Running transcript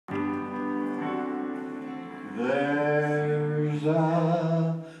There's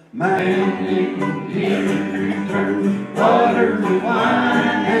a man in here who turns water to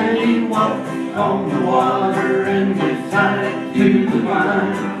wine, and he walks on the water and gives sight to the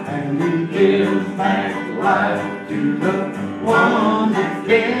blind, and he gives back life to the one that's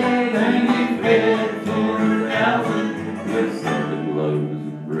dead, and he fed 4,000 with 7 loaves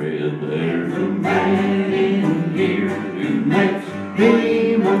of bread. There's a man in here who makes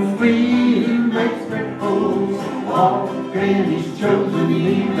demons flee, who makes cripples walk, and he's chosen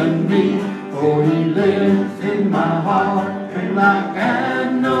even me, for he lives in my heart, and I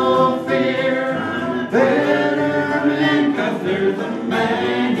have no fear. I'm a better man, 'cause there's a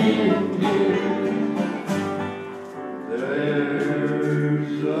man in here.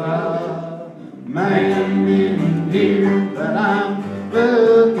 There's a man in here that I'm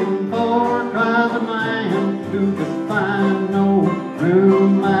looking for, cries a man who could find no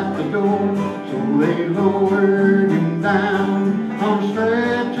room at the door, so they lowered him down on a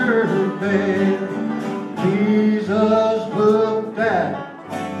stretcher bed. Jesus looked at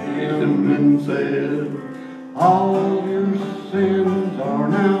him and said, all your sins are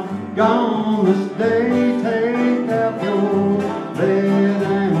now gone this day. Take up your bed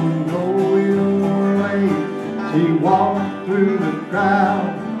and go your way. He walked through the crowd,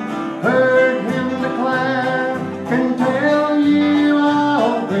 heard him declare, can tell you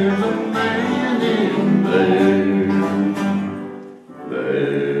all, there's a man in there.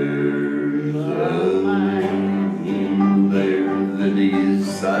 There's a man in there. The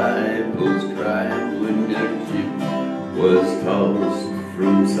disciples cried when the ship was tossed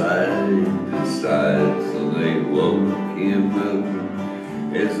from side to side, so they woke him up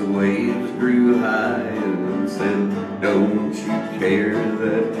as the waves grew high and said, don't you care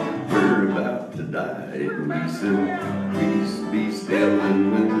that we're about to die? And he said, peace be still,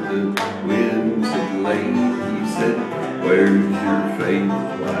 and when the winds had laid, he said, where's your faith?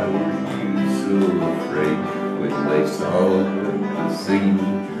 Why were you so afraid? When they saw that the sea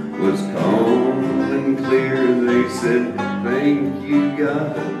was calm and clear, they said, thank you,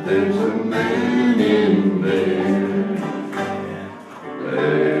 God, there's a man in there.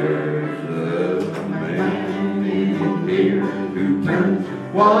 There's a man in here who turns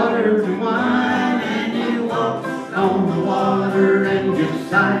Water to wine, and he walks on the water and gives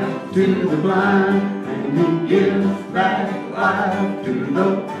sight to the blind, and he gives back life to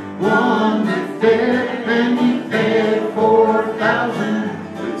the one that's dead, and he fed 4,000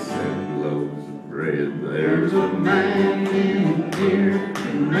 with 7 loaves of bread. There's a man in here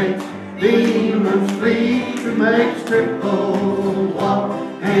who makes demons flee, who makes cripples walk,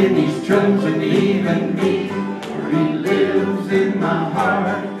 and he's chosen even me, for he lives in my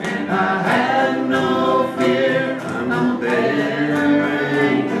heart, and I have no fear. I'm a better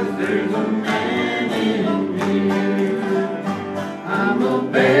man, 'cause there's a man in here. I'm a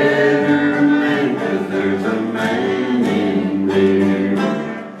better